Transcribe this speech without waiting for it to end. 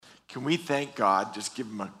Can we thank God? Just give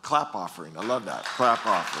him a clap offering. I love that. Clap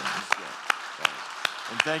offering. That's good.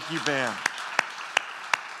 And thank you, band.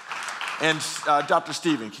 And Dr.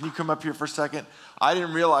 Stephen, can you come up here for a second? I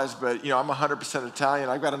didn't realize, but I'm 100% Italian.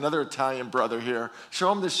 I've got another Italian brother here.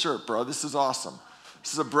 Show him this shirt, bro. This is awesome.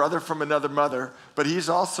 This is a brother from another mother, but he's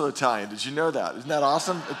also Italian. Did you know that? Isn't that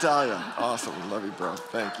awesome? Italian. Awesome. Love you, bro.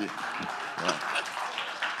 Thank you. Yeah.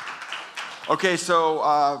 Okay,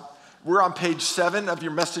 so we're on page 7 of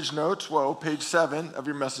your message notes. Whoa, page 7 of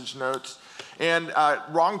your message notes. And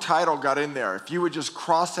wrong title got in there. If you would just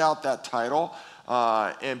cross out that title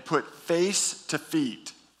and put face to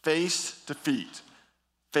feet. Face to feet.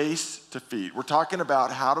 Face to feet. We're talking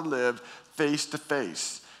about how to live face to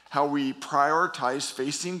face. How we prioritize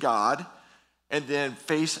facing God and then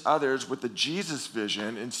face others with the Jesus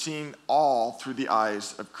vision and seeing all through the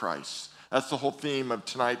eyes of Christ. That's the whole theme of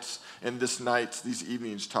tonight's and these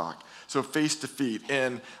evenings talk. So face to feet.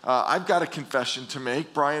 And I've got a confession to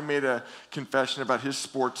make. Brian made a confession about his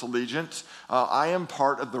sports allegiance. I am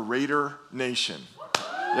part of the Raider Nation.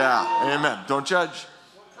 Yeah, amen. Don't judge.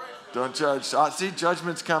 Don't judge. See,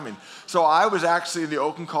 judgment's coming. So I was actually in the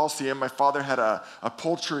Oakland Coliseum. My father had a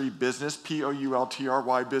poultry business,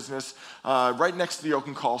 Poultry business, right next to the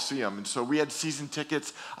Oakland Coliseum. And so we had season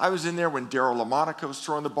tickets. I was in there when Darryl LaMonica was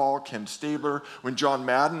throwing the ball, Ken Stabler, when John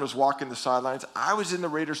Madden was walking the sidelines. I was in the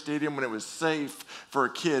Raider Stadium when it was safe for a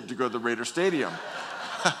kid to go to the Raider Stadium.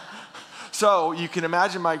 So you can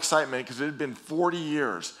imagine my excitement because it had been 40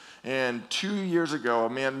 years. And 2 years ago, a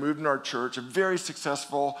man moved in our church, a very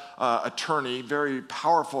successful attorney, very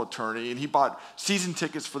powerful attorney, and he bought season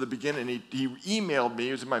tickets for the beginning. He emailed me,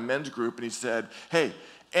 he was in my men's group, and he said, hey,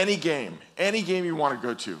 any game you want to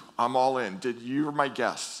go to, I'm all in. You're my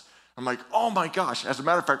guest. I'm like, oh my gosh. As a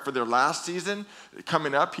matter of fact, for their last season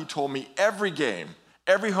coming up, he told me every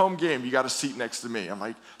home game, you got a seat next to me. I'm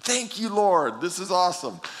like, thank you, Lord. This is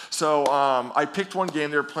awesome. So I picked one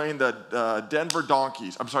game. They were playing the Denver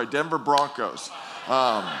Broncos.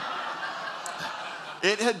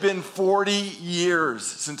 It had been 40 years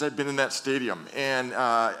since I'd been in that stadium. And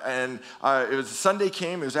it was a Sunday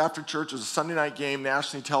game. It was after church. It was a Sunday night game,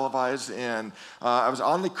 nationally televised. And I was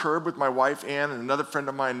on the curb with my wife, Ann, and another friend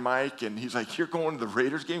of mine, Mike. And he's like, you're going to the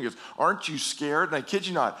Raiders game? He goes, aren't you scared? And I kid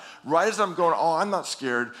you not, right as I'm going, I'm not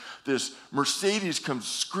scared, this Mercedes comes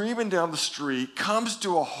screaming down the street, comes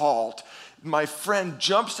to a halt. My friend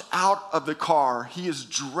jumps out of the car. He is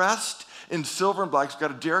dressed in silver and black. He's got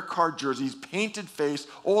a Derek Carr jersey. He's painted face,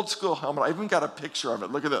 old school helmet. I even got a picture of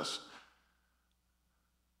it. Look at this.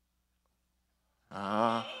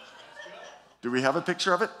 Do we have a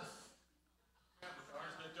picture of it?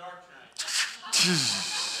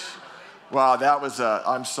 Wow, that was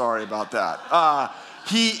I'm sorry about that.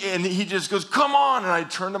 He just goes, come on. And I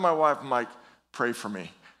turned to my wife. I'm like, pray for me.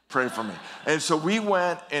 Pray for me. And so we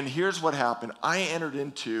went, and here's what happened. I entered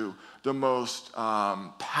into the most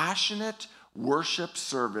passionate worship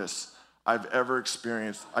service I've ever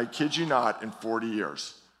experienced. I kid you not, in 40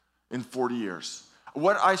 years. In 40 years.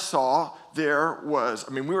 What I saw there was,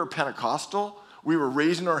 we were Pentecostal. We were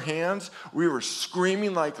raising our hands. We were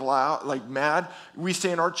screaming like mad. We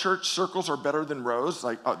say in our church, circles are better than rows.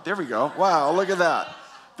 Like, oh, there we go. Wow, look at that.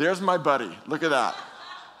 There's my buddy. Look at that.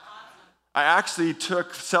 I actually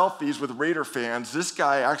took selfies with Raider fans. This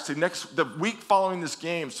guy actually, the week following this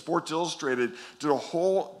game, Sports Illustrated did a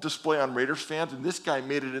whole display on Raiders fans, and this guy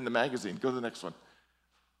made it in the magazine. Go to the next one.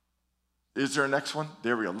 Is there a next one?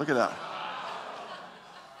 There we go. Look at that.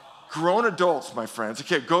 Grown adults, my friends.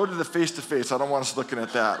 Okay, go to the face-to-face. I don't want us looking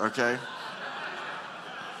at that, okay?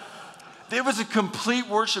 There was a complete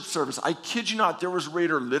worship service. I kid you not. There was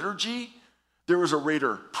Raider liturgy. There was a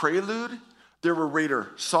Raider prelude. There were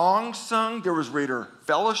Raider songs sung. There was Raider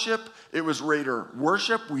fellowship. It was Raider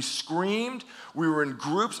worship. We screamed. We were in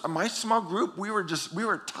groups. My small group, we were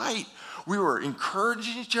tight. We were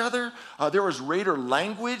encouraging each other. There was Raider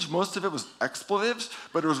language. Most of it was expletives,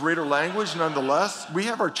 but it was Raider language nonetheless. We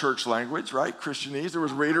have our church language, right? Christianese. There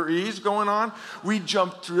was Raiderese going on. We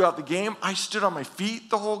jumped throughout the game. I stood on my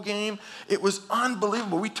feet the whole game. It was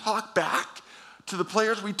unbelievable. We talked back to the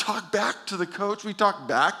players, we talked back to the coach, we talked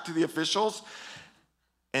back to the officials,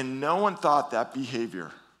 and no one thought that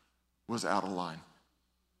behavior was out of line.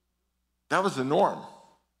 That was the norm.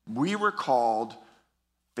 We were called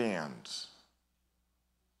fans.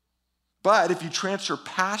 But if you transfer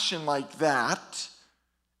passion like that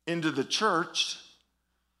into the church,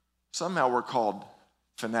 somehow we're called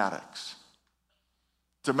fanatics.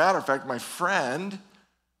 As a matter of fact, my friend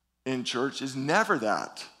in church is never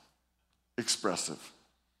that expressive.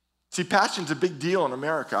 See, passion's a big deal in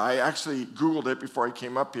America. I actually Googled it before I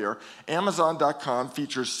came up here. Amazon.com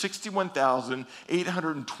features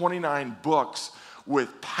 61,829 books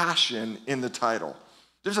with passion in the title.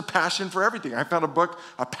 There's a passion for everything. I found a book,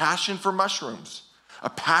 A Passion for Mushrooms, A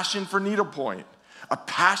Passion for Needlepoint, A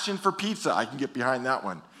Passion for Pizza. I can get behind that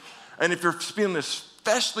one. And if you're feeling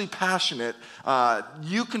especially passionate,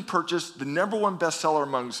 you can purchase the #1 bestseller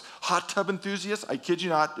amongst hot tub enthusiasts. I kid you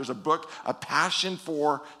not, there's a book, A Passion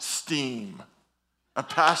for Steam. A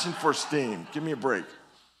Passion for Steam. Give me a break.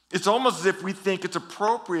 It's almost as if we think it's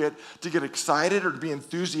appropriate to get excited or to be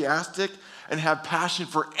enthusiastic and have passion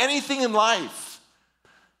for anything in life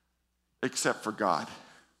except for God,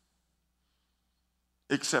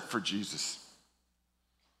 except for Jesus.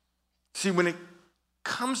 See, when it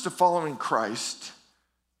comes to following Christ,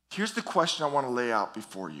 here's the question I want to lay out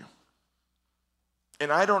before you.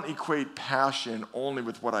 And I don't equate passion only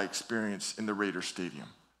with what I experienced in the Raider Stadium.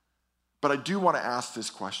 But I do want to ask this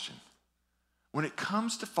question. When it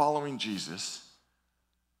comes to following Jesus,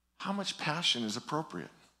 how much passion is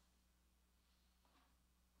appropriate?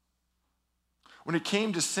 When it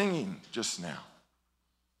came to singing just now,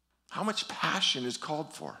 how much passion is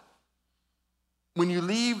called for? When you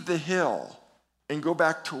leave the hill and go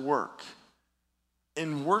back to work,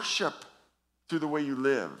 and worship through the way you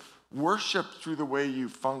live, worship through the way you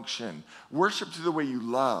function, worship through the way you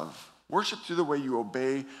love, worship through the way you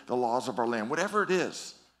obey the laws of our land, whatever it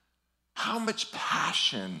is, how much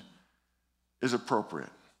passion is appropriate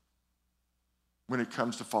when it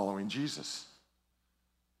comes to following Jesus?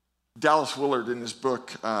 Dallas Willard, in his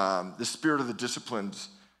book, The Spirit of the Disciplines,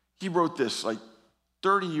 he wrote this like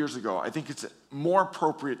 30 years ago. I think it's more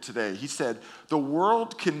appropriate today. He said, the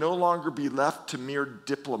world can no longer be left to mere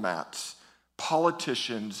diplomats,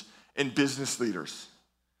 politicians, and business leaders.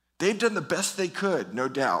 They've done the best they could, no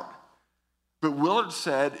doubt. But Willard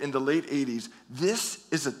said in the late 80s, this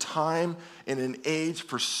is a time and an age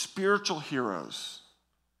for spiritual heroes,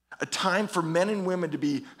 a time for men and women to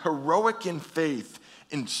be heroic in faith,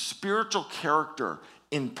 in spiritual character,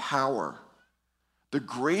 in power. The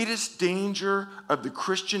greatest danger of the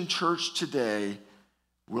Christian church today,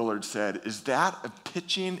 Willard said, is that of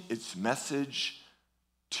pitching its message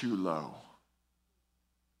too low.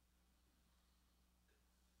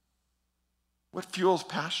 What fuels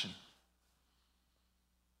passion?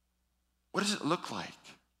 What does it look like?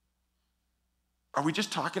 Are we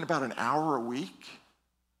just talking about an hour a week?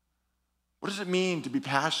 What does it mean to be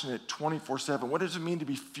passionate 24/7? What does it mean to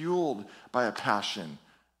be fueled by a passion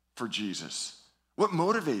for Jesus? What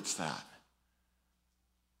motivates that?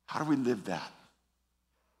 How do we live that?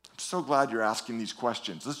 I'm so glad you're asking these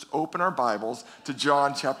questions. Let's open our Bibles to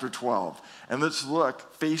John chapter 12, and let's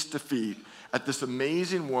look face to feet at this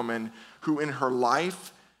amazing woman who in her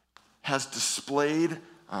life has displayed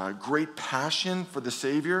great passion for the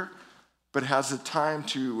Savior, but has the time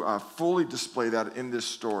to fully display that in this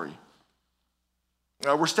story.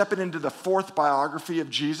 We're stepping into the fourth biography of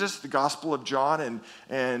Jesus, the Gospel of John,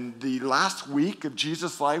 and the last week of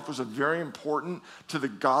Jesus' life was very important to the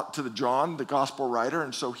John, the Gospel writer,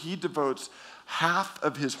 and so he devotes half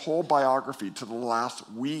of his whole biography to the last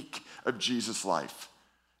week of Jesus' life.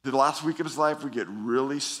 The last week of his life, we get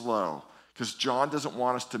really slow because John doesn't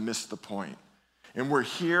want us to miss the point. And we're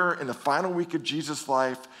here in the final week of Jesus'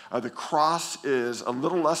 life. The cross is a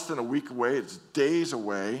little less than a week away. It's days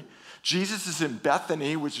away. Jesus is in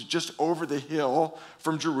Bethany, which is just over the hill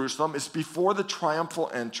from Jerusalem. It's before the triumphal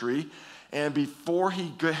entry and before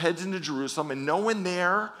he heads into Jerusalem. And no one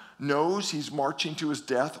there knows he's marching to his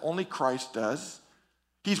death. Only Christ does.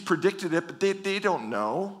 He's predicted it, but they don't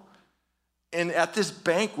know. And at this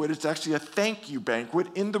banquet, it's actually a thank you banquet.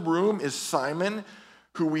 In the room is Simon,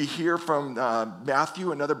 who we hear from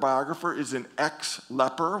Matthew, another biographer, is an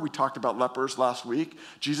ex-leper. We talked about lepers last week.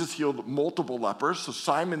 Jesus healed multiple lepers, so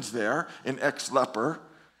Simon's there, an ex-leper.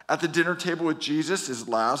 At the dinner table with Jesus is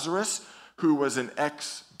Lazarus, who was an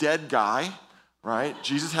ex-dead guy, right?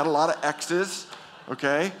 Jesus had a lot of exes,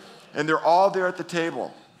 okay? And they're all there at the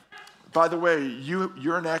table. By the way,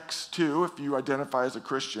 you're an ex too if you identify as a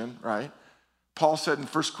Christian, right? Paul said in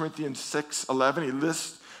 1 Corinthians 6:11, he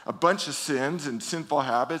lists a bunch of sins and sinful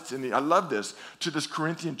habits. And I love this. To this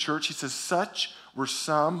Corinthian church, he says, such were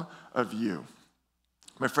some of you.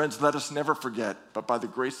 My friends, let us never forget, but by the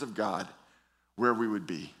grace of God, where we would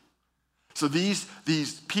be. So these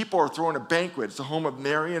people are throwing a banquet. It's the home of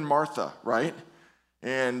Mary and Martha, right?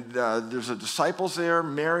 And there's the disciples there,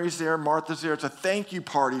 Mary's there, Martha's there. It's a thank you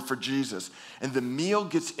party for Jesus. And the meal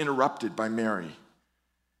gets interrupted by Mary.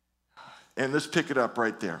 And let's pick it up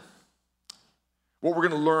right there. What we're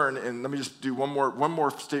going to learn, and let me just do one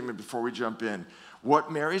more statement before we jump in.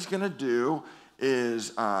 What Mary's going to do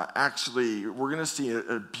is we're going to see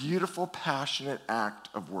a beautiful, passionate act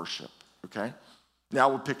of worship, okay? Now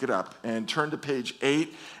we'll pick it up and turn to page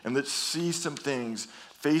 8, and let's see some things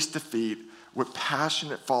face to feet with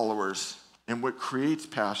passionate followers and what creates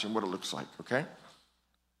passion, what it looks like, okay?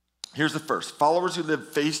 Here's the first. Followers who live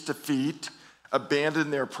face to feet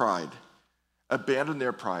abandon their pride. Abandon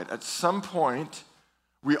their pride. At some point,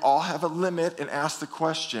 we all have a limit and ask the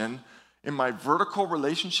question, in my vertical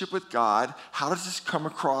relationship with God, how does this come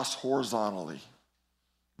across horizontally,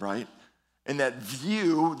 right? And that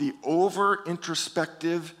view, the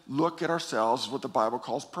over-introspective look at ourselves, is what the Bible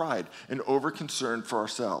calls pride, an over-concern for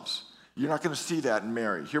ourselves. You're not going to see that in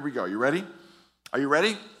Mary. Here we go. You ready? Are you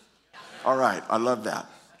ready? All right. I love that.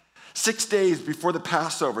 6 days before the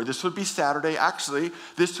Passover, this would be Saturday. Actually,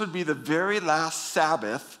 this would be the very last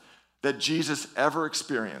Sabbath that Jesus ever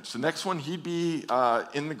experienced. The next one, he'd be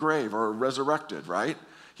in the grave or resurrected, right?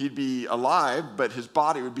 He'd be alive, but his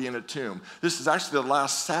body would be in a tomb. This is actually the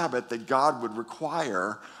last Sabbath that God would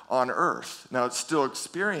require on earth. Now, it's still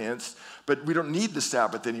experienced, but we don't need the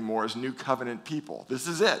Sabbath anymore as new covenant people. This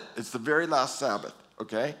is it. It's the very last Sabbath,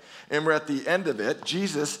 okay? And we're at the end of it.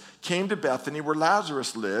 Jesus came to Bethany where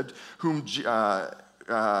Lazarus lived, whom Jesus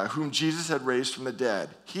had raised from the dead.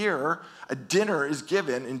 Here, a dinner is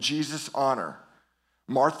given in Jesus' honor.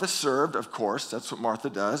 Martha served, of course, that's what Martha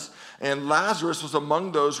does, and Lazarus was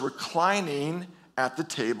among those reclining at the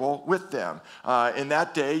table with them. In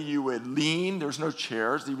that day, you would lean, there's no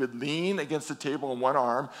chairs, you would lean against the table in one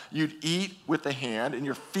arm, you'd eat with the hand, and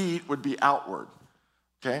your feet would be outward,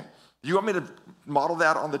 okay? Do you want me to model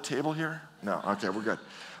that on the table here? No, okay, we're good.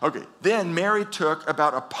 Okay, then Mary took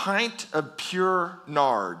about a pint of pure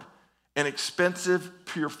nard, an expensive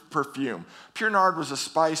pure perfume. Pure nard was a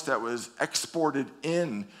spice that was exported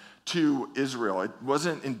in to Israel. It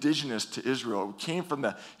wasn't indigenous to Israel. It came from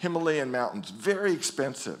the Himalayan mountains. Very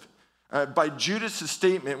expensive. By Judas'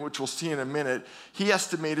 statement, which we'll see in a minute, he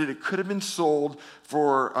estimated it could have been sold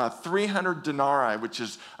for 300 denarii, which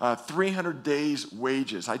is 300 days'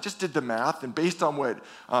 wages. I just did the math, and based on what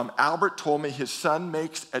Albert told me his son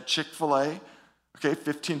makes at Chick-fil-A, okay,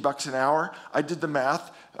 $15 an hour, I did the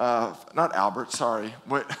math. Not Albert, sorry.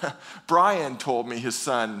 What Brian told me his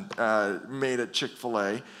son made at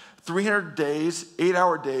Chick-fil-A. 300 days,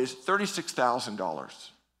 8-hour days, $36,000.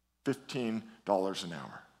 $15 an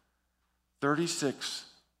hour.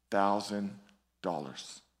 $36,000.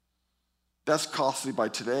 That's costly by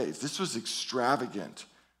today's. This was extravagant,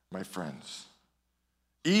 my friends.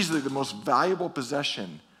 Easily the most valuable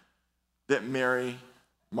possession that Mary,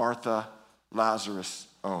 Martha, Lazarus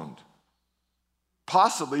owned.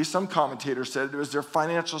 Possibly, some commentators said it was their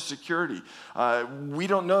financial security. We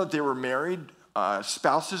don't know that they were married.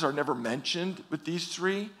 Spouses are never mentioned with these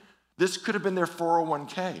three. This could have been their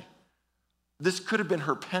 401k. This could have been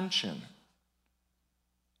her pension.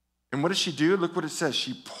 And what does she do? Look what it says.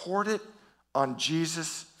 She poured it on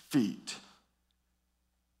Jesus' feet,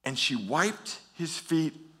 and she wiped his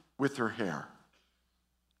feet with her hair.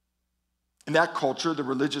 In that culture, the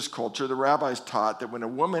religious culture, the rabbis taught that when a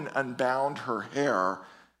woman unbound her hair,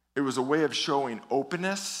 it was a way of showing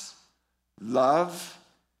openness, love,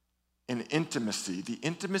 and intimacy. The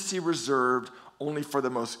intimacy reserved only for the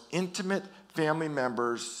most intimate family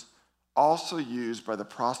members, also used by the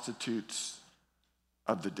prostitutes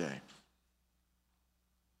of the day.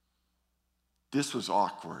 This was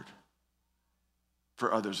awkward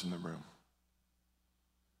for others in the room.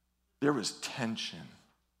 There was tension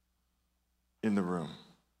in the room.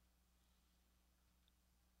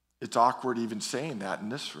 It's awkward even saying that in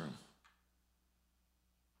this room.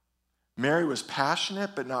 Mary was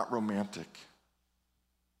passionate but not romantic.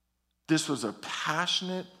 This was a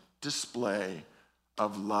passionate display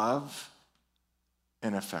of love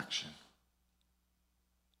and affection.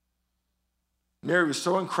 Mary was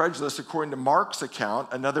so incredulous, according to Mark's account,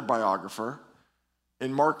 another biographer.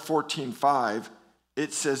 In Mark 14:5,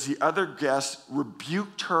 it says the other guests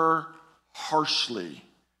rebuked her harshly.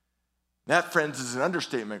 That, friends, is an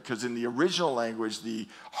understatement because in the original language, the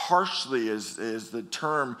harshly is the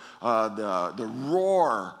term, the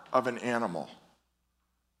roar of an animal.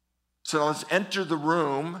 So now let's enter the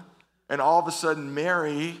room, and all of a sudden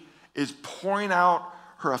Mary is pouring out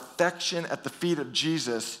her affection at the feet of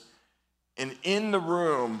Jesus. And in the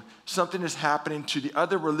room, something is happening to the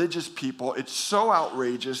other religious people. It's so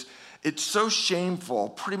outrageous. It's so shameful.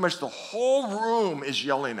 Pretty much the whole room is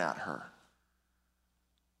yelling at her.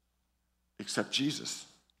 Except Jesus.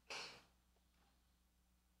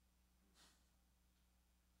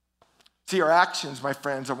 See, our actions, my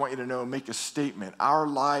friends, I want you to know, make a statement. Our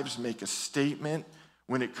lives make a statement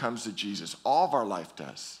when it comes to Jesus. All of our life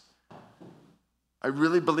does. I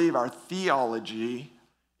really believe our theology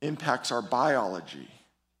impacts our biology.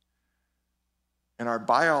 And our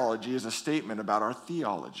biology is a statement about our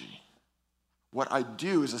theology. What I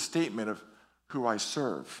do is a statement of who I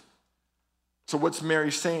serve. So what's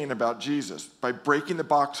Mary saying about Jesus? By breaking the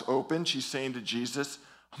box open, she's saying to Jesus,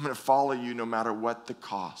 I'm going to follow you no matter what the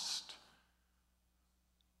cost.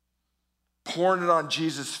 Pouring it on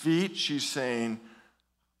Jesus' feet, she's saying,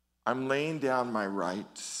 I'm laying down my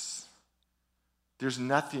rights. There's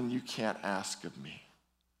nothing you can't ask of me.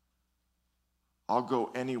 I'll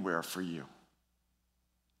go anywhere for you.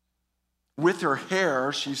 With her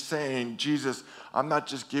hair, she's saying, Jesus, I'm not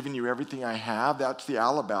just giving you everything I have. That's the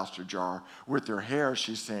alabaster jar. With her hair,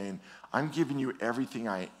 she's saying, I'm giving you everything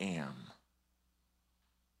I am.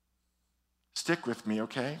 Stick with me,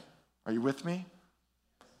 okay? Are you with me?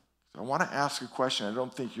 So I want to ask a question I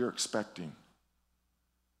don't think you're expecting.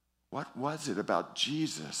 What was it about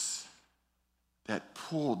Jesus that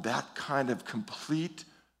pulled that kind of complete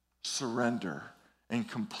surrender and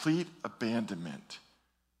complete abandonment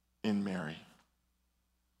in Mary?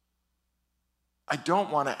 I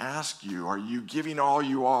don't want to ask you, are you giving all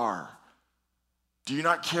you are? Do you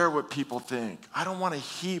not care what people think? I don't want to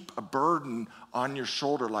heap a burden on your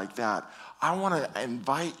shoulder like that. I want to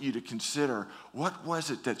invite you to consider, what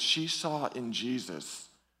was it that she saw in Jesus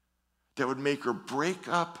that would make her break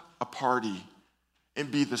up a party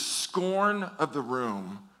and be the scorn of the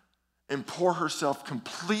room and pour herself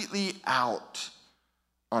completely out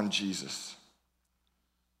on Jesus?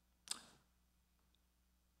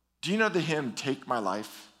 Do you know the hymn, Take My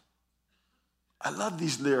Life? I love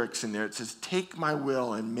these lyrics in there. It says, take my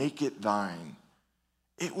will and make it thine.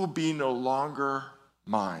 It will be no longer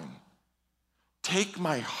mine. Take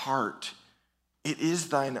my heart, it is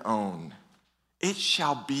thine own. It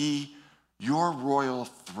shall be your royal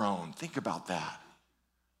throne. Think about that.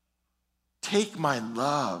 Take my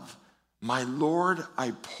love, my Lord,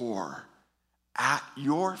 I pour at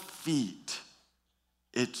your feet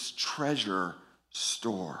its treasure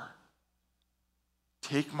store.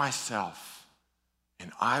 Take myself,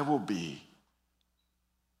 and I will be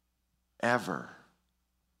ever,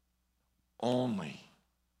 only,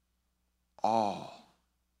 all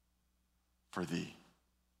for thee.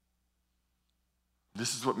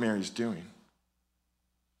 This is what Mary's doing.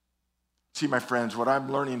 See, my friends, what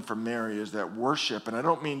I'm learning from Mary is that worship, and I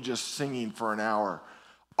don't mean just singing for an hour,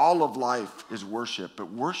 all of life is worship,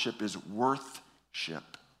 but worship is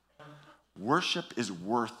worth-ship. Worship is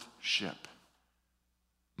worth-ship.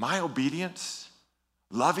 My obedience,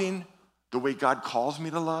 loving the way God calls me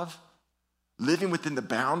to love, living within the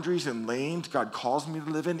boundaries and lanes God calls me to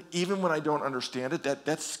live in, even when I don't understand it.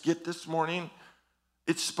 That skit this morning,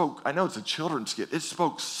 it spoke, I know it's a children's skit, it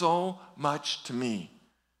spoke so much to me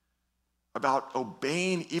about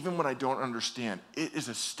obeying even when I don't understand. It is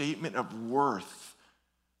a statement of worth,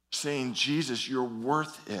 saying, Jesus, you're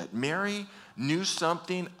worth it. Mary knew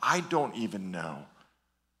something I don't even know.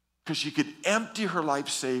 Because she could empty her life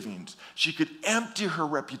savings. She could empty her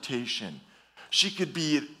reputation. She could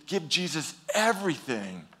give Jesus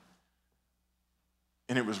everything.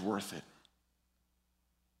 And it was worth it.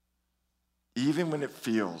 Even when it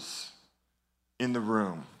feels in the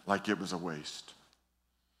room like it was a waste.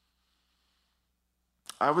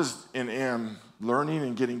 I was and am learning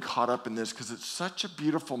and getting caught up in this because it's such a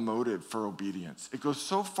beautiful motive for obedience. It goes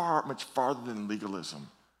so far, much farther than legalism.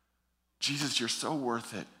 Jesus, you're so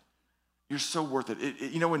worth it. You're so worth it.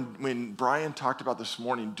 You know, when Brian talked about this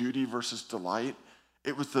morning, duty versus delight,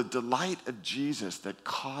 it was the delight of Jesus that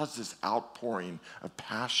caused this outpouring of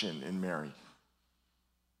passion in Mary.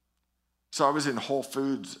 So I was in Whole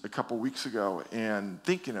Foods a couple weeks ago and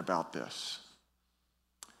thinking about this.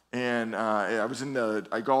 And I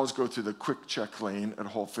always go through the quick check lane at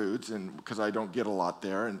Whole Foods, and because I don't get a lot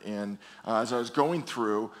there. And as I was going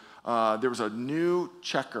through, there was a new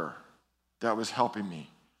checker that was helping me.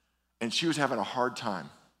 And she was having a hard time.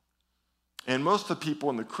 And most of the people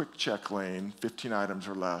in the quick check lane, 15 items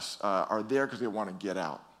or less, are there because they want to get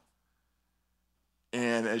out.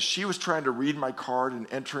 And as she was trying to read my card and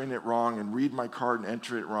entering it wrong and read my card and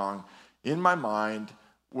enter it wrong, in my mind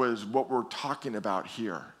was what we're talking about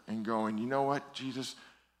here. And going, you know what, Jesus?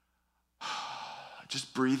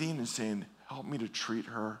 Just breathing and saying, help me to treat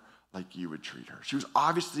her like you would treat her. She was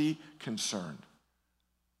obviously concerned.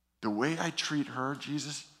 The way I treat her,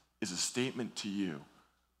 Jesus, is a statement to you.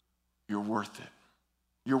 You're worth it.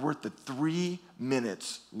 You're worth the 3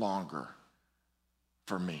 minutes longer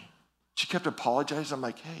for me. She kept apologizing. I'm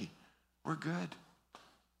like, hey, we're good.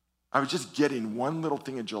 I was just getting one little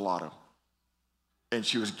thing of gelato. And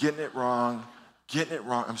she was getting it wrong, Getting it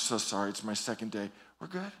wrong. I'm so sorry. It's my second day. We're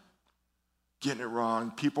good. Getting it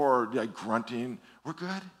wrong. People are like grunting. We're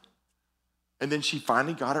good. And then she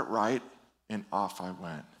finally got it right, and off I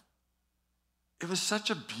went. It was such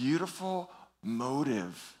a beautiful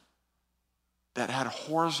motive that had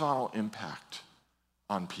horizontal impact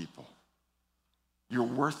on people. You're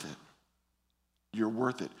worth it. You're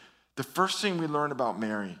worth it. The first thing we learn about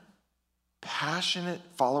Mary, passionate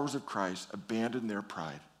followers of Christ abandon their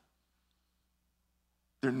pride.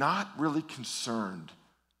 They're not really concerned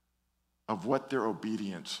of what their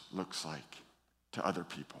obedience looks like to other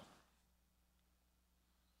people.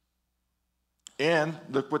 And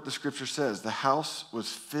look what the scripture says. The house was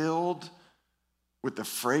filled with the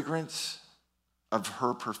fragrance of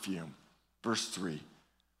her perfume. Verse 3.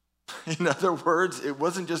 In other words, it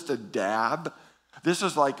wasn't just a dab. This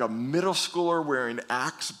was like a middle schooler wearing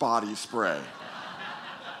Axe body spray.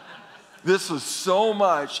 This was so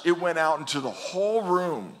much, it went out into the whole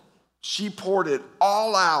room. She poured it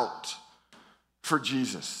all out for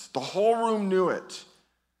Jesus. The whole room knew it.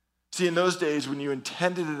 See, in those days, when you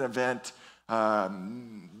attended an event,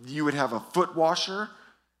 you would have a foot washer,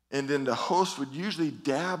 and then the host would usually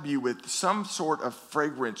dab you with some sort of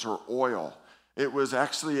fragrance or oil. It was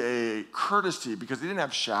actually a courtesy because they didn't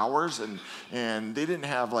have showers and they didn't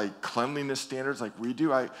have like cleanliness standards like we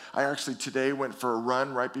do. I actually today went for a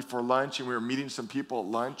run right before lunch, and we were meeting some people at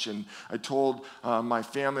lunch, and I told my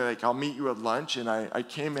family, like, I'll meet you at lunch, and I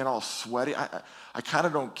came in all sweaty. I kind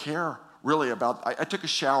of don't care really about, I took a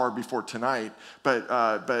shower before tonight, but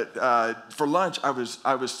for lunch I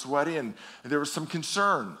was sweaty, and there was some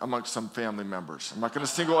concern amongst some family members. I'm not going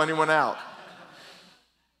to single anyone out.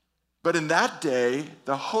 But in that day,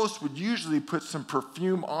 the host would usually put some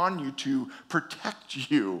perfume on you to protect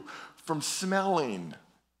you from smelling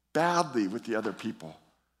badly with the other people.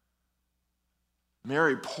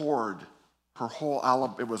 Mary poured her whole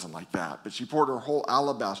it wasn't like that, but she poured her whole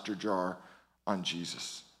alabaster jar on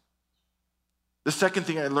Jesus. The second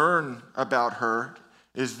thing I learned about her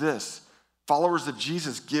is this. Followers of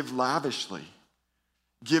Jesus give lavishly.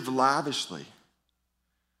 Give lavishly.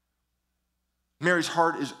 Mary's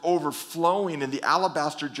heart is overflowing, and the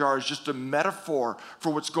alabaster jar is just a metaphor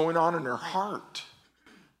for what's going on in her heart.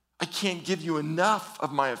 I can't give you enough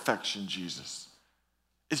of my affection, Jesus.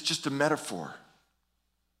 It's just a metaphor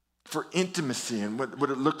for intimacy and what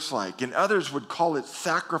it looks like. And others would call it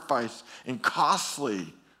sacrifice and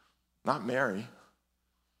costly. Not Mary,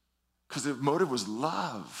 because the motive was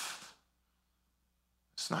love.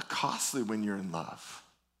 It's not costly when you're in love.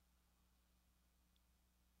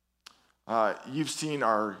 You've seen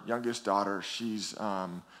our youngest daughter. She's, I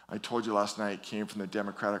told you last night, came from the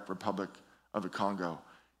Democratic Republic of the Congo.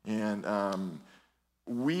 And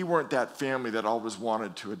we weren't that family that always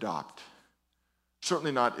wanted to adopt.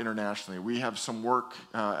 Certainly not internationally. We have some work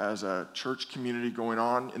as a church community going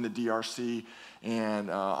on in the DRC. And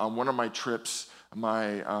on one of my trips,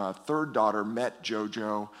 my third daughter met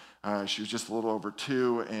JoJo. She was just a little over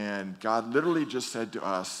 2. And God literally just said to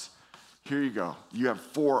us, here you go. You have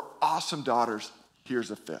 4 awesome daughters.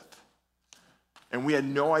 Here's a 5th. And we had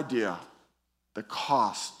no idea the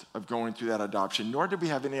cost of going through that adoption, nor did we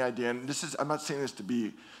have any idea. And I'm not saying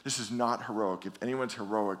this is not heroic. If anyone's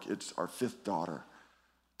heroic, it's our 5th daughter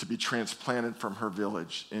to be transplanted from her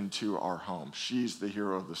village into our home. She's the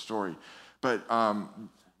hero of the story. But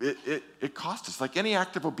it cost us, like any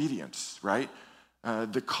act of obedience, right?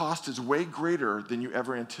 The cost is way greater than you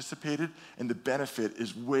ever anticipated, and the benefit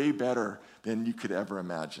is way better than you could ever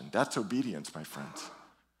imagine. That's obedience, my friends.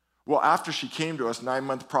 Well, after she came to us,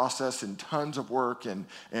 9-month process and tons of work, and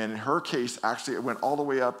in her case, actually, it went all the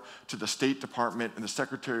way up to the State Department, and the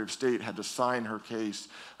Secretary of State had to sign her case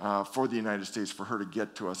for the United States for her to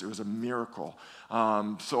get to us. It was a miracle.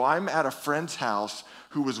 So I'm at a friend's house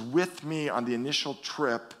who was with me on the initial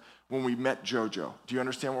trip when we met JoJo. Do you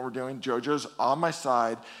understand what we're doing? JoJo's on my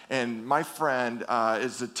side, and my friend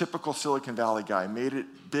is a typical Silicon Valley guy, made it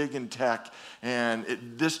big in tech, and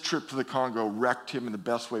this trip to the Congo wrecked him in the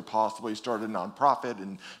best way possible. He started a nonprofit,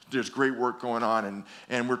 and there's great work going on,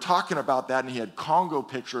 and we're talking about that, and he had Congo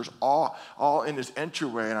pictures all in his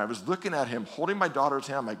entryway, and I was looking at him, holding my daughter's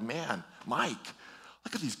hand. I'm like, man, Mike,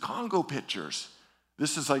 look at these Congo pictures.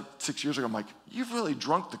 This is like 6 years ago. I'm like, you've really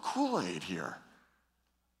drunk the Kool-Aid here.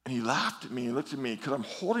 And he laughed at me, he looked at me, because I'm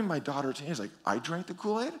holding my daughter's hand. He's like, I drank the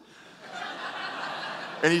Kool-Aid?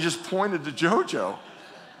 And he just pointed to JoJo.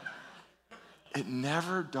 It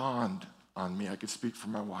never dawned on me, I could speak for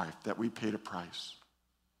my wife, that we paid a price.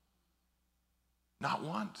 Not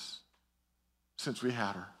once since we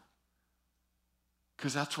had her.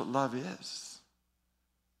 Because that's what love is.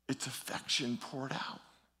 It's affection poured out.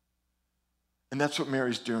 And that's what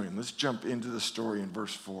Mary's doing. Let's jump into the story in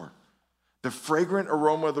verse 4. The fragrant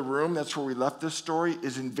aroma of the room, that's where we left this story,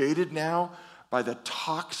 is invaded now by the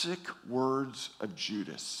toxic words of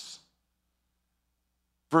Judas.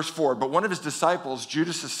 Verse 4, but one of his disciples,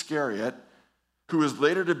 Judas Iscariot, who is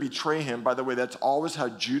later to betray him, by the way, that's always how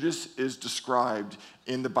Judas is described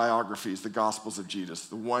in the biographies, the Gospels of Jesus,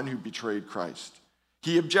 the one who betrayed Christ.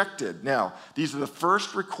 He objected. Now, these are the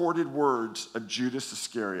first recorded words of Judas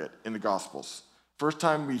Iscariot in the Gospels. First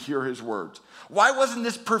time we hear his words. Why wasn't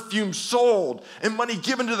this perfume sold and money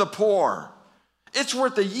given to the poor? It's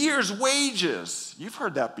worth a year's wages. You've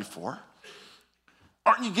heard that before.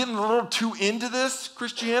 Aren't you getting a little too into this,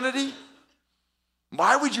 Christianity?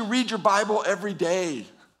 Why would you read your Bible every day?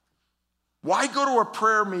 Why go to a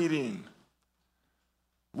prayer meeting?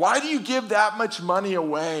 Why do you give that much money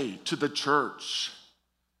away to the church?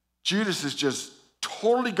 Judas is just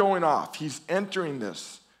totally going off. He's entering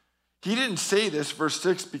this. He didn't say this, verse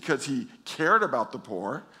 6, because he cared about the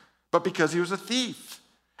poor, but because he was a thief.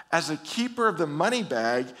 As a keeper of the money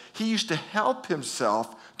bag, he used to help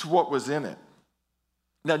himself to what was in it.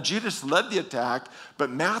 Now, Judas led the attack,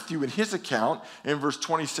 but Matthew, in his account, in verse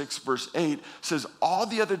 26, verse 8, says all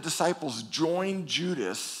the other disciples joined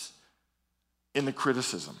Judas in the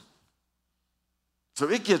criticism. So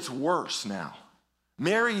it gets worse now.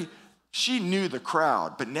 Mary, she knew the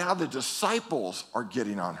crowd, but now the disciples are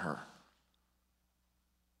getting on her.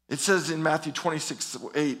 It says in Matthew 26,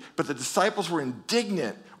 8, but the disciples were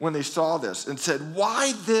indignant when they saw this and said,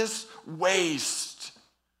 why this waste?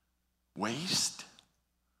 Waste?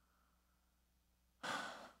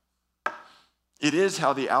 It is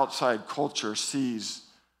how the outside culture sees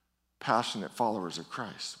passionate followers of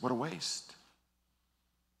Christ. What a waste.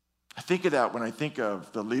 I think of that when I think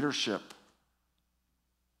of the leadership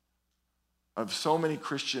of so many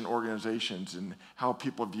Christian organizations and how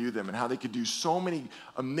people view them and how they could do so many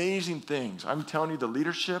amazing things. I'm telling you, the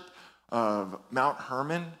leadership of Mount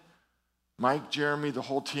Hermon, Mike, Jeremy, the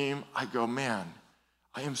whole team, I go, man,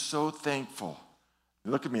 I am so thankful.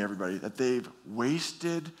 Look at me, everybody, that they've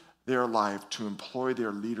wasted their life to employ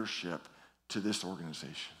their leadership to this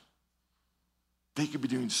organization. They could be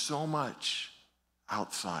doing so much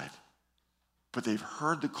outside, but they've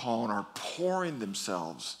heard the call and are pouring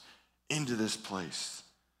themselves into this place.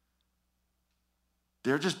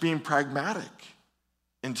 They're just being pragmatic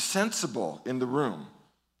and sensible in the room.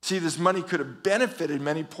 See, this money could have benefited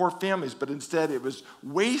many poor families, but instead it was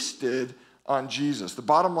wasted on Jesus. The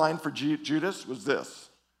bottom line for Judas was this: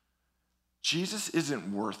 Jesus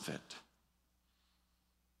isn't worth it.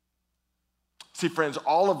 See, friends,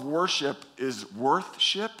 all of worship is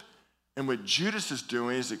worthship, and what Judas is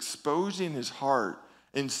doing is exposing his heart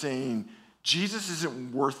and saying, Jesus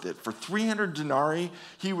isn't worth it. For 300 denarii,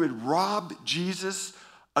 he would rob Jesus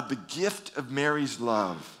of the gift of Mary's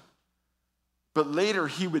love. But later,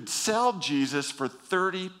 he would sell Jesus for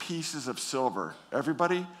 30 pieces of silver.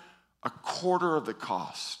 Everybody, a quarter of the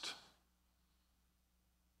cost.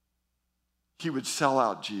 He would sell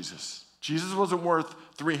out Jesus. Jesus wasn't worth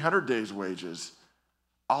 300 days' wages.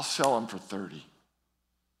 I'll sell him for 30.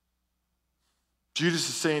 Judas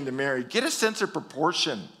is saying to Mary, get a sense of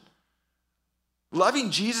proportion.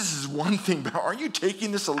 Loving Jesus is one thing, but aren't you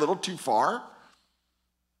taking this a little too far?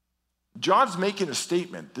 John's making a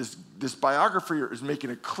statement. This biographer is making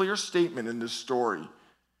a clear statement in this story.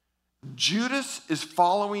 Judas is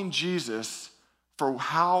following Jesus for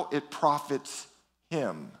how it profits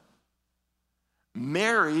him.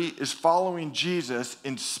 Mary is following Jesus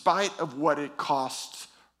in spite of what it costs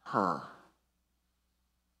her.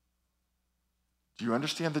 Do you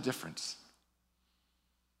understand the difference?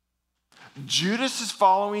 Judas is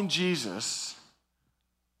following Jesus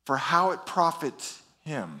for how it profits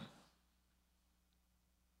him.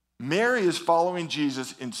 Mary is following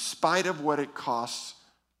Jesus in spite of what it costs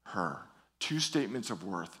her. Two statements of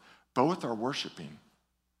worth. Both are worshiping.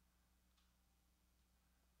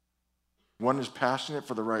 One is passionate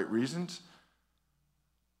for the right reasons.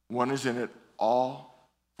 One is in it all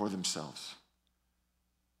for themselves.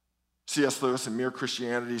 C.S. Lewis in Mere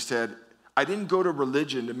Christianity said, I didn't go to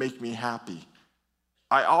religion to make me happy.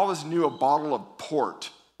 I always knew a bottle of port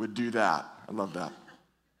would do that. I love that.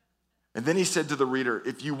 And then he said to the reader,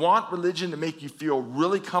 if you want religion to make you feel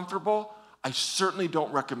really comfortable, I certainly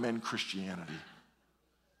don't recommend Christianity.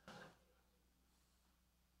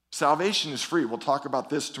 Salvation is free. We'll talk about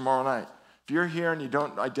this tomorrow night. If you're here and you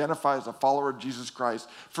don't identify as a follower of Jesus Christ,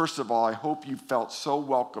 first of all, I hope you felt so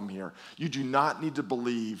welcome here. You do not need to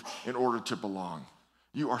believe in order to belong.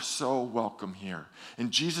 You are so welcome here.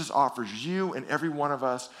 And Jesus offers you and every one of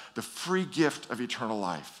us the free gift of eternal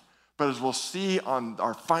life. But as we'll see on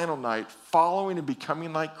our final night, following and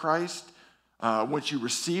becoming like Christ, once you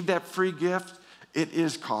receive that free gift, it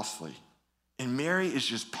is costly. And Mary is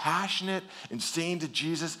just passionate and saying to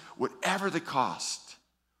Jesus, whatever the cost.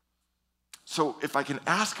 So if I can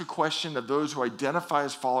ask a question of those who identify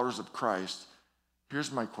as followers of Christ,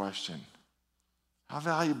 here's my question. How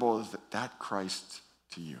valuable is that Christ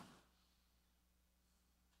to you?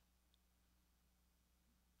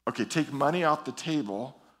 Okay, take money off the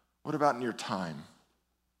table. What about in your time?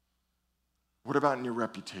 What about in your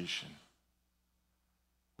reputation?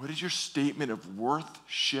 What is your statement of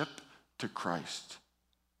worth-ship to Christ?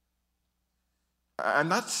 I'm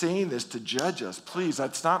not saying this to judge us. Please,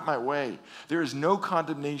 that's not my way. There is no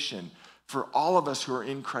condemnation for all of us who are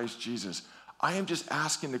in Christ Jesus. I am just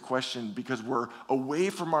asking the question because we're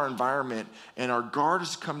away from our environment and our guard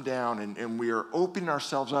has come down and we are opening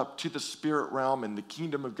ourselves up to the spirit realm and the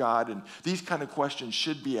kingdom of God. And these kind of questions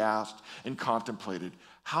should be asked and contemplated.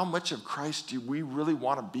 How much of Christ do we really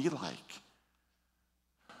want to be like?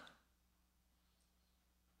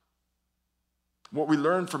 What we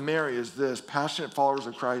learn from Mary is this: passionate followers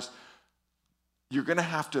of Christ, you're going to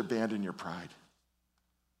have to abandon your pride.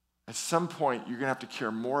 At some point, you're going to have to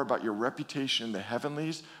care more about your reputation in the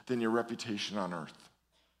heavenlies than your reputation on earth.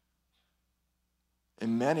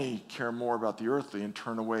 And many care more about the earthly and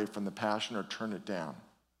turn away from the passion or turn it down.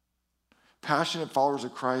 Passionate followers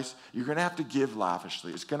of Christ, you're going to have to give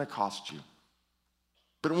lavishly. It's going to cost you.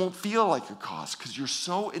 But it won't feel like a cost because you're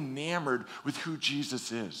so enamored with who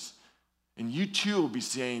Jesus is. And you too will be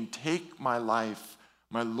saying, take my life,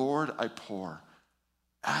 my Lord, I pour.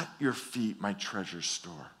 At your feet, my treasure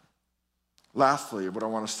store. Lastly, what I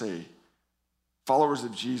want to say, followers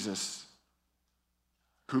of Jesus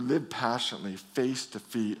who live passionately, face to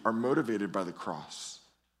feet, are motivated by the cross.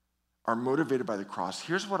 Are motivated by the cross.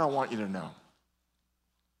 Here's what I want you to know.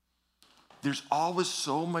 There's always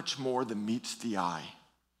so much more than meets the eye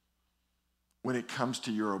when it comes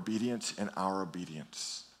to your obedience and our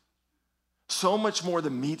obedience. So much more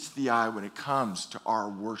than meets the eye when it comes to our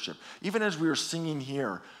worship. Even as we were singing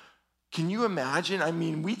here, can you imagine? I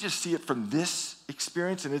mean, we just see it from this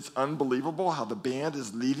experience, and it's unbelievable how the band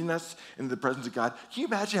is leading us into the presence of God. Can you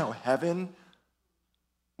imagine how heaven,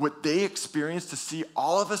 what they experienced to see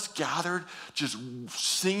all of us gathered just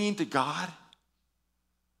singing to God?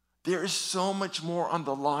 There is so much more on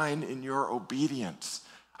the line in your obedience.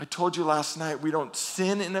 I told you last night we don't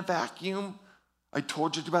sin in a vacuum. I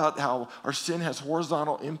told you about how our sin has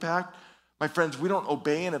horizontal impact. My friends, we don't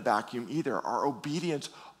obey in a vacuum either. Our obedience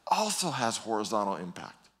also has horizontal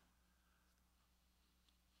impact.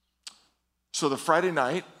 So the Friday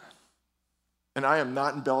night, and I am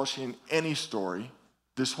not embellishing any story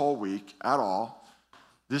this whole week at all.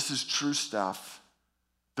 This is true stuff.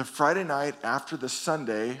 The Friday night after the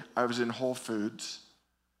Sunday, I was in Whole Foods.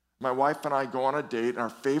 My wife and I go on a date in our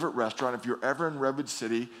favorite restaurant. If you're ever in Redwood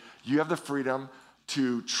City, you have the freedom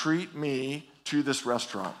to treat me to this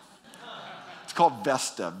restaurant. It's called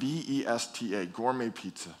Vesta, V-E-S-T-A, gourmet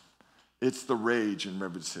pizza. It's the rage in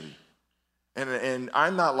Redwood City. And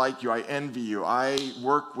I'm not like you. I envy you. I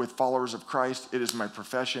work with followers of Christ. It is my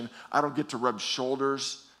profession. I don't get to rub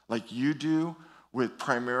shoulders like you do with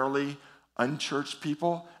primarily unchurched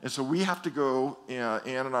people. And so we have to go,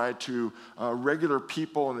 Ann and I, to regular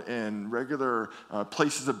people and regular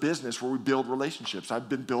places of business where we build relationships. I've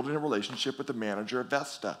been building a relationship with the manager at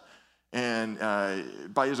Vesta. And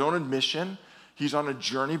by his own admission, he's on a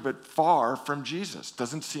journey but far from Jesus.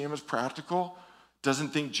 Doesn't see him as practical. Doesn't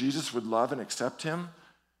think Jesus would love and accept him.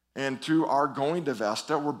 And through our going to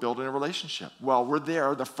Vesta, we're building a relationship. Well, we're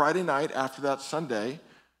there the Friday night after that Sunday.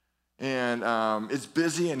 And it's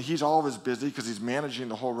busy, and he's always busy because he's managing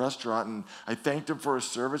the whole restaurant. And I thanked him for his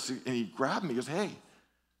service, and he grabbed me. He goes, hey. He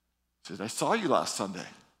said, I saw you last Sunday.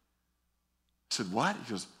 I said, what? He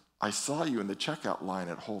goes, I saw you in the checkout line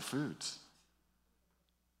at Whole Foods.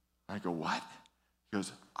 I go, what? He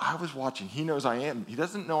goes, I was watching. He knows I am. He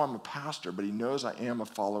doesn't know I'm a pastor, but he knows I am a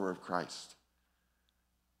follower of Christ.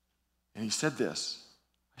 And he said this,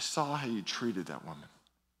 I saw how you treated that woman.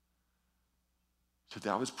 So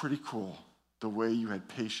that was pretty cool, the way you had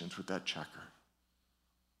patience with that checker.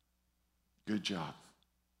 Good job.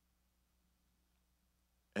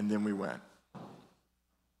 And then we went.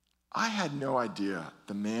 I had no idea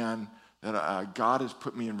the man that God has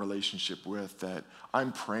put me in relationship with, that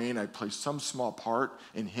I'm praying, I play some small part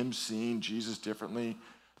in him seeing Jesus differently,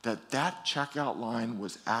 that checkout line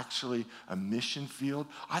was actually a mission field.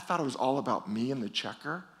 I thought it was all about me and the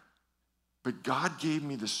checker, but God gave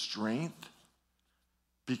me the strength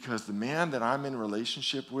because the man that I'm in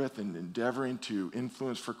relationship with and endeavoring to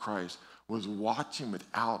influence for Christ was watching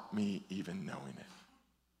without me even knowing it.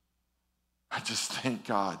 I just thank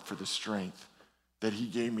God for the strength that he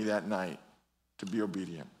gave me that night to be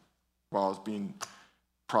obedient while I was being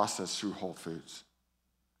processed through Whole Foods.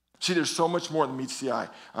 See, there's so much more than meets the eye.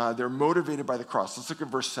 They're motivated by the cross. Let's look at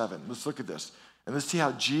verse 7. Let's look at this. And let's see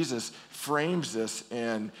how Jesus frames this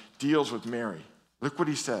and deals with Mary. Look what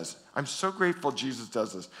he says. I'm so grateful Jesus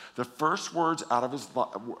does this. The first words out of his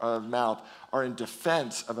mouth are in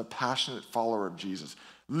defense of a passionate follower of Jesus.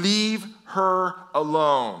 Leave her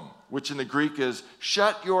alone, which in the Greek is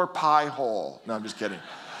shut your pie hole. No, I'm just kidding.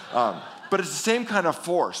 But it's the same kind of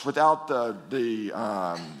force without the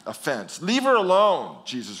offense. Leave her alone,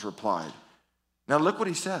 Jesus replied. Now look what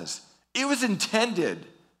he says. It was intended.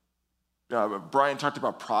 Brian talked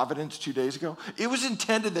about providence 2 days ago. It was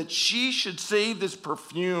intended that she should save this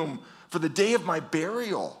perfume for the day of my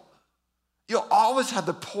burial. You'll always have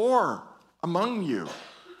the poor among you,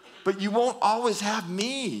 but you won't always have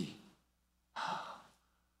me.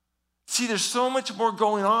 See, there's so much more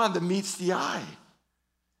going on than meets the eye.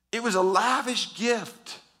 It was a lavish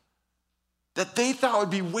gift that they thought would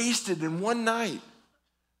be wasted in one night,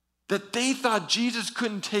 that they thought Jesus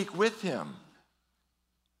couldn't take with him.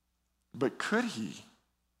 But could he?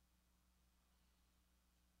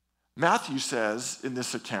 Matthew says in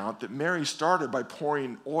this account that Mary started by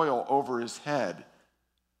pouring oil over his head.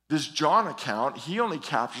 This John account, he only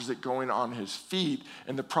captures it going on his feet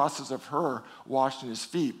and the process of her washing his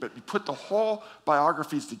feet. But we put the whole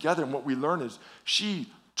biographies together, and what we learn is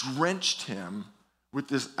she drenched him with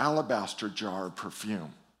this alabaster jar of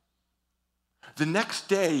perfume. The next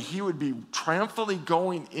day, he would be triumphantly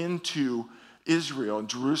going into Israel and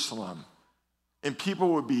Jerusalem, and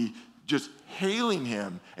people would be just hailing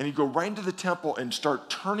him, and he'd go right into the temple and start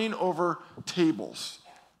turning over tables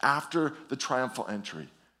after the triumphal entry.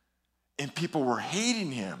 And people were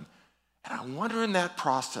hating him. And I wonder in that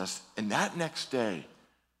process, and that next day,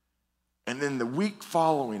 and then the week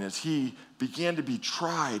following, as he began to be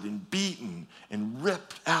tried and beaten and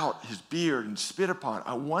ripped out his beard and spit upon,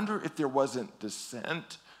 I wonder if there wasn't the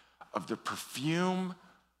scent of the perfume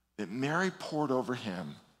that Mary poured over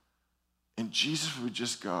him. And Jesus would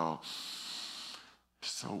just go,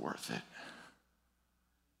 so worth it.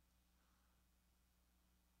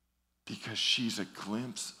 Because she's a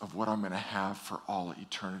glimpse of what I'm going to have for all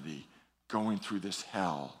eternity going through this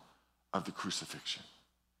hell of the crucifixion.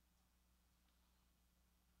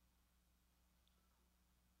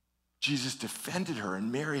 Jesus defended her,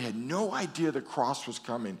 and Mary had no idea the cross was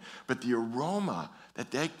coming, but the aroma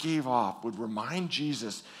that gave off would remind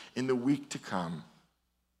Jesus in the week to come,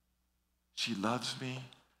 she loves me,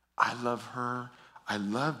 I love her, I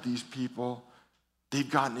love these people. They've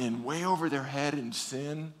gotten in way over their head in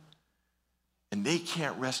sin, and they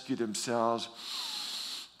can't rescue themselves.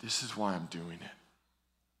 This is why I'm doing it.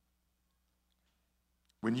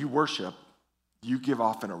 When you worship, you give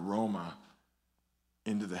off an aroma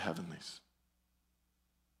into the heavenlies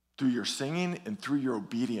through your singing and through your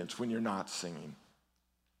obedience when you're not singing.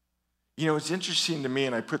 You know, it's interesting to me,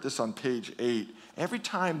 and I put this on page 8. Every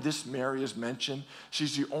time this Mary is mentioned,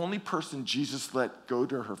 she's the only person Jesus let go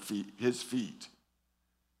to his feet.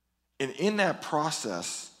 And in that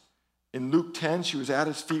process, in Luke 10, she was at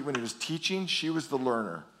his feet when he was teaching. She was the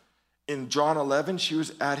learner. In John 11, she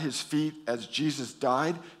was at his feet as Jesus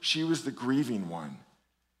died. She was the grieving one.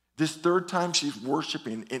 This third time she's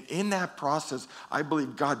worshiping, and in that process, I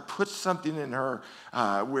believe God put something in her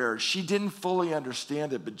where she didn't fully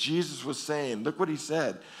understand it, but Jesus was saying, look what he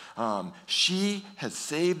said. She has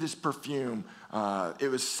saved this perfume.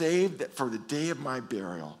 It was saved for the day of my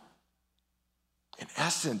burial. In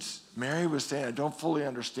essence, Mary was saying, I don't fully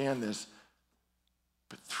understand this,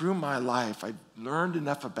 but through my life, I learned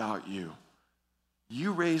enough about you.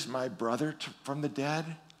 You raised my brother from the dead,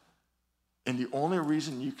 and the only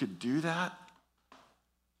reason you could do that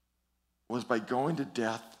was by going to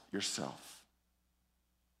death yourself.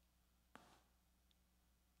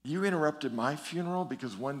 You interrupted my funeral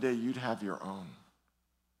because one day you'd have your own.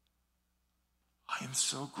 I am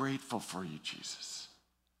so grateful for you, Jesus.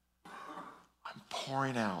 I'm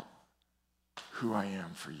pouring out who I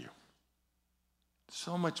am for you.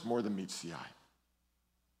 So much more than meets the eye.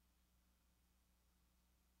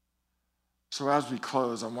 So as we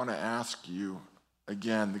close, I want to ask you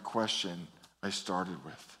again the question I started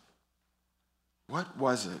with. What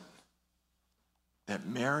was it that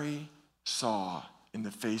Mary saw in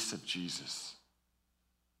the face of Jesus,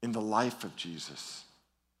 in the life of Jesus,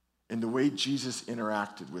 in the way Jesus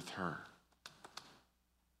interacted with her,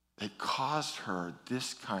 that caused her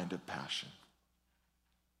this kind of passion?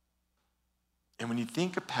 And when you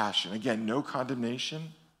think of passion, again, no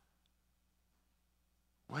condemnation,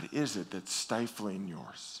 what is it that's stifling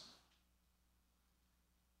yours?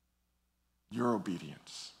 Your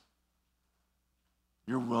obedience,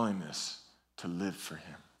 your willingness to live for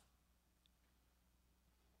him.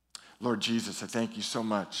 Lord Jesus, I thank you so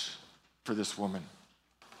much for this woman.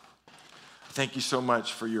 Thank you so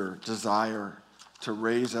much for your desire to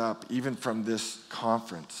raise up, even from this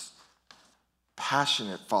conference,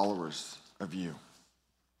 passionate followers of you.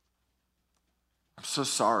 I'm so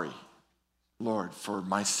sorry, Lord, for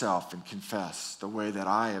myself, and confess the way that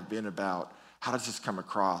I have been about how does this come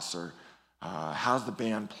across, or how's the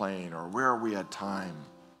band playing, or where are we at time?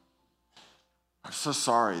 I'm so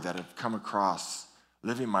sorry that I've come across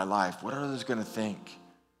living my life. What are others going to think?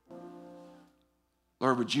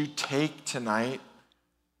 Lord, would you take tonight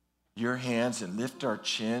your hands and lift our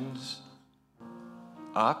chins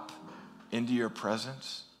up into your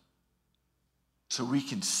presence so we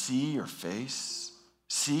can see your face,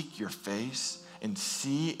 seek your face, and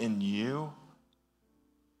see in you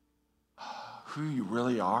who you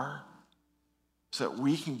really are, so that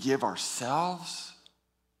we can give ourselves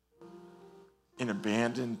and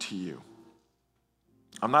abandon to you.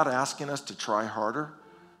 I'm not asking us to try harder.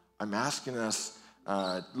 I'm asking us,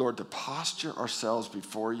 Lord, to posture ourselves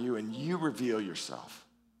before you, and you reveal yourself.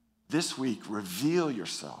 This week, reveal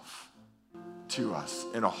yourself to us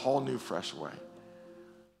in a whole new, fresh way.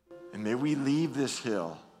 And may we leave this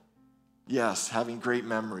hill, yes, having great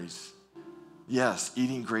memories. Yes,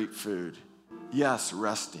 eating great food. Yes,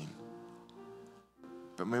 resting.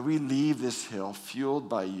 But may we leave this hill fueled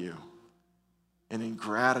by you, and in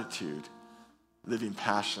gratitude, living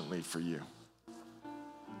passionately for you.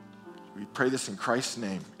 We pray this in Christ's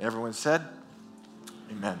name. Everyone said,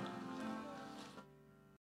 amen.